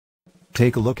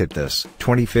Take a look at this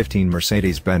 2015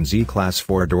 Mercedes-Benz E-Class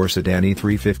 4-door sedan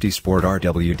E350 Sport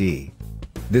RWD.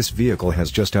 This vehicle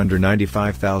has just under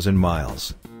 95,000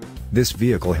 miles. This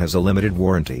vehicle has a limited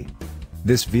warranty.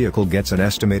 This vehicle gets an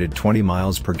estimated 20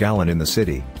 miles per gallon in the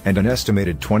city, and an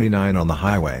estimated 29 on the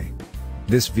highway.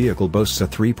 This vehicle boasts a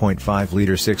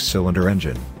 3.5-liter 6-cylinder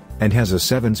engine, and has a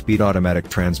 7-speed automatic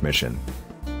transmission.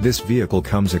 This vehicle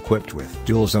comes equipped with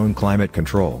dual-zone climate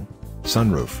control,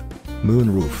 sunroof,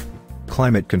 moonroof,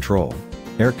 climate control,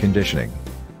 air conditioning.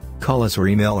 Call us or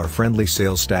email our friendly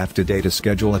sales staff today to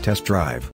schedule a test drive.